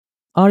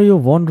Are you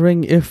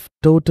wondering if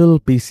Total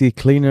PC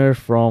Cleaner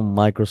from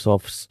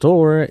Microsoft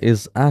Store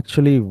is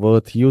actually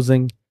worth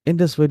using? In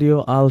this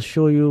video, I'll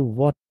show you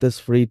what this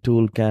free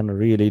tool can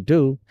really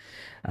do,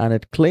 and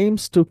it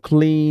claims to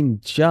clean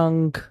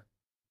junk,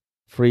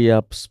 free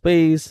up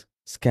space,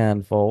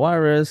 scan for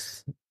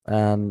virus,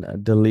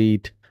 and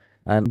delete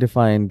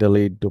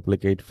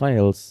duplicate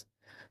files.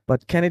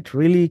 But can it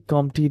really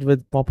compete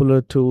with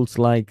popular tools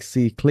like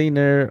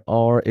CCleaner,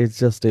 or it's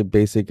just a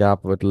basic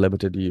app with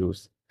limited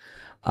use?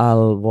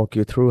 I'll walk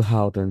you through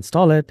how to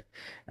install it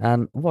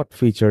and what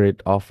feature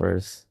it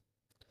offers.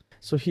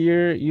 So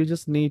here you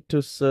just need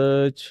to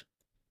search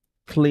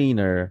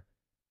cleaner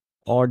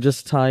or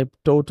just type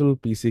total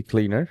PC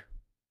cleaner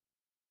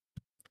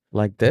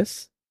like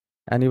this,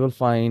 and you will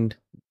find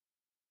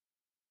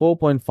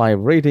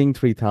 4.5 rating,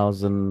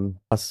 3000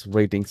 plus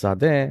ratings are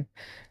there,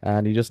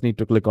 and you just need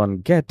to click on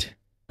get,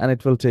 and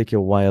it will take you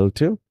a while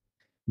to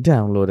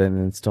download and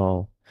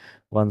install.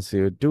 Once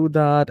you do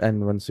that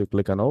and once you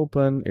click on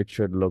open, it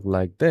should look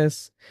like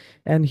this.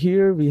 And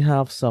here we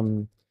have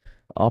some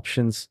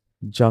options: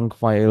 junk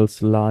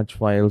files, large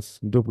files,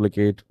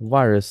 duplicate,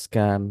 virus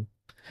scan.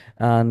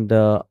 And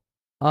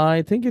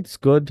I think it's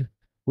good.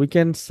 We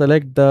can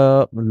select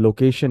the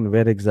location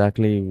where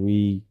exactly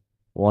we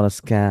want to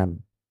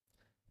scan,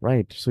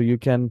 right? So you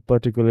can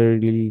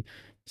particularly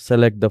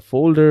select the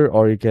folder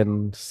or you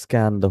can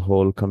scan the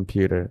whole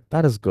computer.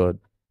 That is good.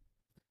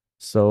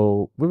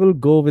 So we will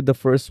go with the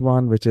first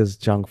one, which is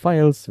junk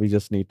files. We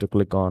just need to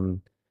click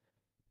on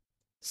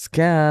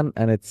scan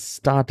and it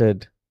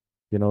started,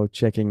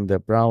 checking the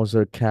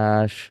browser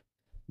cache,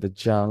 the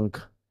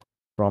junk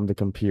from the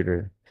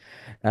computer.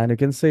 And you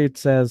can see it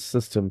says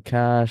system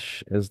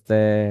cache is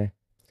there.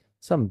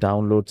 Some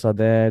downloads are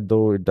there,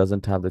 though it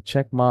doesn't have the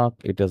check mark.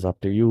 It is up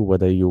to you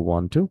whether you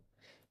want to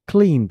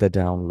clean the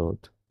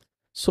download.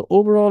 So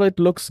overall, it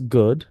looks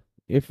good.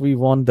 If we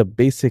want the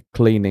basic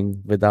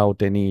cleaning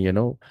without any,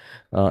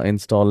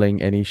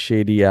 installing any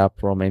shady app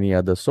from any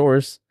other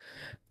source,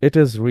 it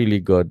is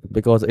really good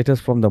because it is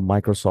from the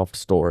Microsoft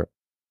Store.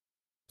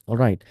 All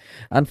right.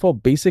 And for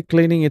basic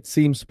cleaning, it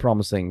seems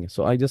promising.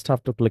 So I just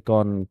have to click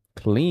on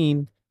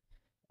clean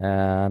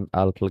and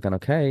I'll click on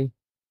OK.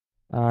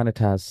 And it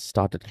has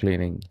started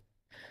cleaning.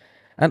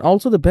 And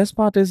also the best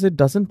part is it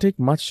doesn't take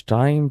much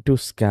time to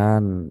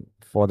scan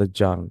for the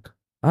junk.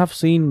 I've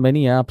seen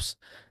many apps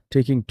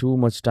taking too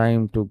much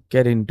time to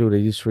get into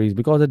registries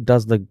because they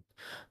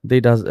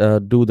does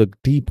do the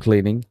deep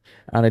cleaning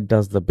and it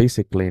does the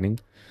basic cleaning.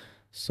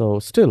 So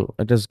still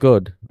it is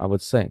good, I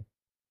would say.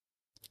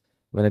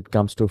 When it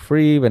comes to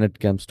free, when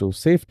it comes to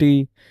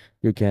safety,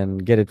 you can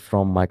get it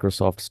from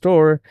Microsoft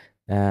Store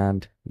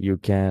and you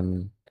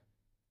can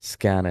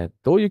scan it.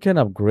 Though you can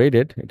upgrade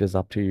it, it is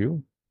up to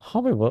you.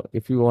 However,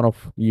 if you want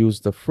to use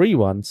the free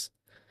ones,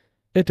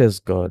 it is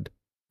good.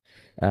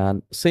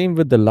 And same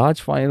with the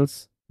large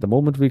files. The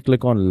moment we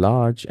click on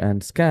large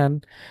and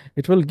scan,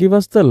 it will give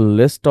us the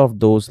list of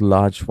those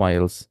large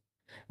files.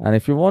 And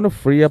if you want to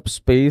free up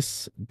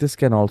space, this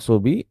can also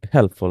be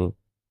helpful.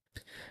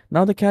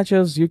 Now the catch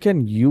is you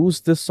can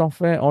use this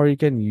software or you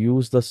can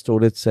use the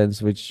Storage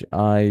Sense, which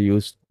I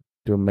used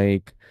to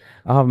make.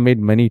 I have made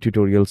many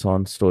tutorials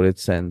on Storage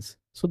Sense.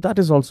 So that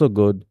is also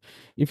good.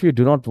 If you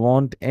do not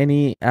want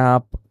any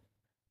app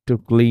to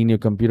clean your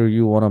computer,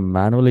 you want to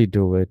manually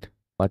do it.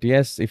 But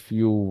yes, if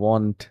you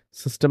want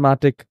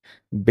systematic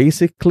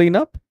basic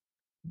cleanup,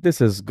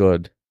 this is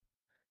good.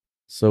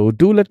 So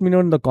do let me know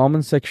in the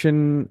comment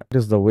section what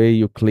is the way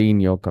you clean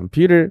your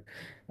computer,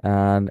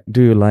 and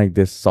do you like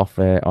this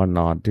software or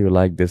not? Do you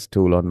like this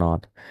tool or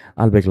not?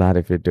 I'll be glad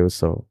if you do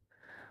so.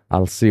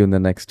 I'll see you in the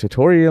next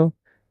tutorial.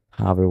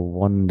 Have a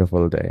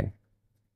wonderful day.